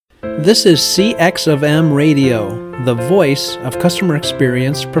This is CX of M Radio, the voice of customer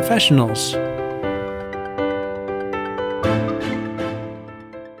experience professionals.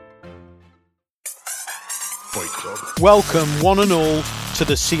 Welcome, one and all, to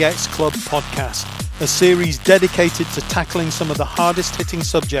the CX Club podcast, a series dedicated to tackling some of the hardest-hitting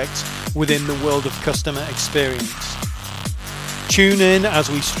subjects within the world of customer experience. Tune in as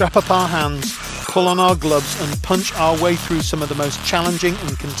we strap up our hands, pull on our gloves and punch our way through some of the most challenging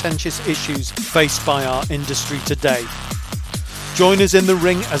and contentious issues faced by our industry today. Join us in the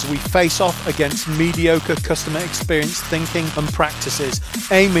ring as we face off against mediocre customer experience thinking and practices,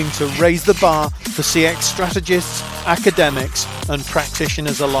 aiming to raise the bar for CX strategists, academics and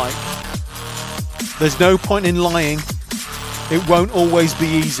practitioners alike. There's no point in lying, it won't always be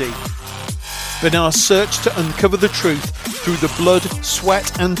easy. But in our search to uncover the truth through the blood,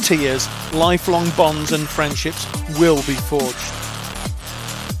 sweat and tears, lifelong bonds and friendships will be forged.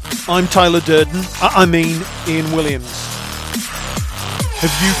 I'm Tyler Durden, Ian Williams.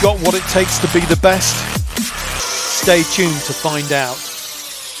 Have you got what it takes to be the best? Stay tuned to find out.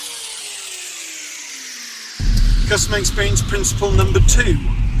 Customer experience principle number 2.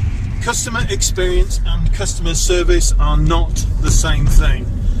 Customer experience and customer service are not the same thing.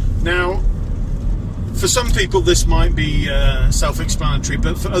 Now, for some people this might be self-explanatory,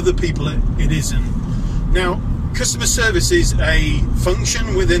 but for other people it isn't. Now, customer service is a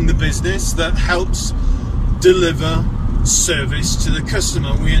function within the business that helps deliver service to the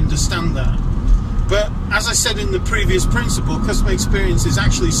customer. We understand that. But as I said in the previous principle, customer experience is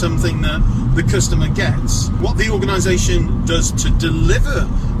actually something that the customer gets. What the organisation does to deliver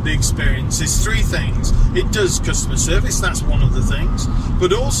the experience is 3 things. It does customer service, that's one of the things,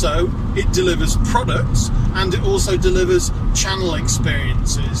 but also it delivers products and it also delivers channel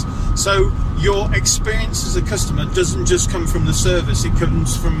experiences. So your experience as a customer doesn't just come from the service, it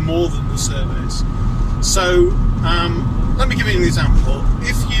comes from more than the service. So let me give you an example.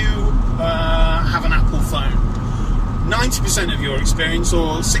 If you have an Apple phone, 90% of your experience,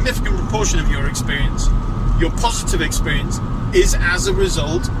 or a significant proportion of your experience, your positive experience, is as a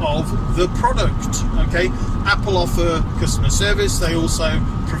result of the product. Okay, Apple offer customer service. They also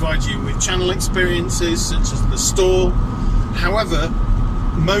provide you with channel experiences such as the store. However,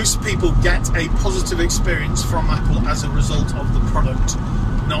 most people get a positive experience from Apple as a result of the product,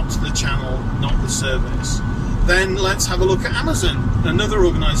 not the channel, not the service. Then let's have a look at Amazon, another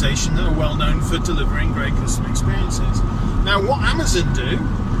organisation that are well known for delivering great customer experiences. Now, what Amazon do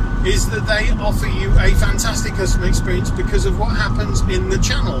is that they offer you a fantastic customer experience because of what happens in the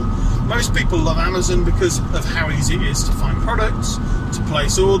channel. Most people love Amazon because of how easy it is to find products, to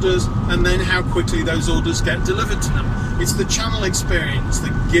place orders, and then how quickly those orders get delivered to them. It's the channel experience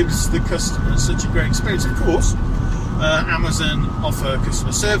that gives the customer such a great experience. Of course, Amazon offer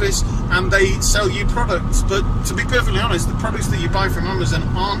customer service and they sell you products, but to be perfectly honest, the products that you buy from Amazon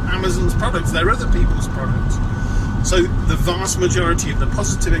aren't Amazon's products, they're other people's products. So the vast majority of the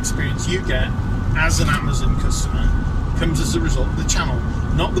positive experience you get as an Amazon customer comes as a result of the channel,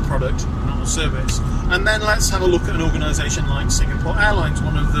 not the product, not the service. And then let's have a look at an organisation like Singapore Airlines,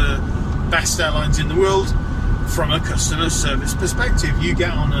 one of the best airlines in the world. From a customer service perspective, you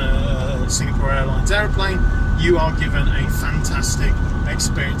get on a Singapore Airlines aeroplane, you are given a fantastic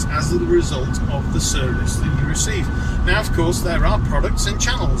experience as a result of the service that you receive. Now, of course, there are products and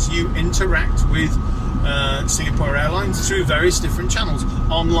channels. You interact with Singapore Airlines through various different channels,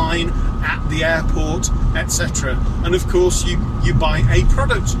 online, at the airport, etc. And of course, you buy a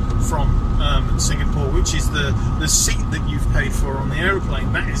product from Singapore, which is the seat that you've paid for on the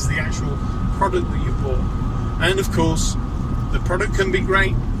aeroplane. That is the actual product that you bought. And of course, the product can be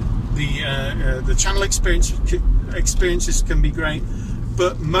great, the channel experiences can be great,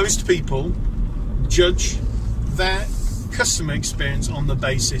 but most people judge their customer experience on the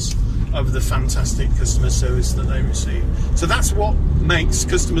basis of the fantastic customer service that they receive. So that's what makes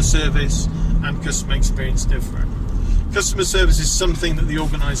customer service and customer experience different. Customer service is something that the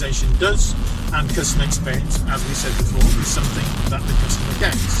organisation does, and customer experience, as we said before, is something that the customer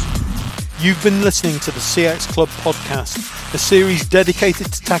gets. You've been listening to the CX Club podcast, a series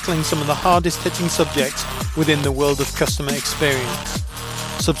dedicated to tackling some of the hardest hitting subjects within the world of customer experience.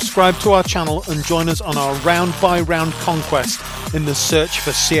 Subscribe to our channel and join us on our round by round conquest in the search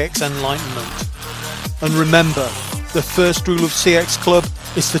for CX enlightenment. And remember, the first rule of CX Club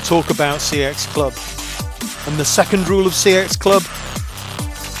is to talk about CX Club. And the second rule of CX Club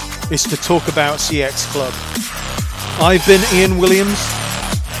is to talk about CX Club. I've been Ian Williams,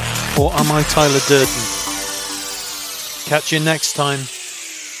 or am I Tyler Durden? Catch you next time.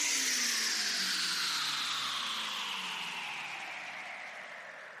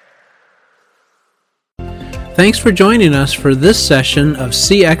 Thanks for joining us for this session of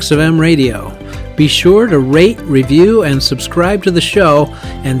CX of M Radio. Be sure to rate, review, and subscribe to the show,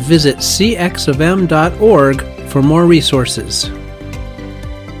 and visit cxofm.org for more resources.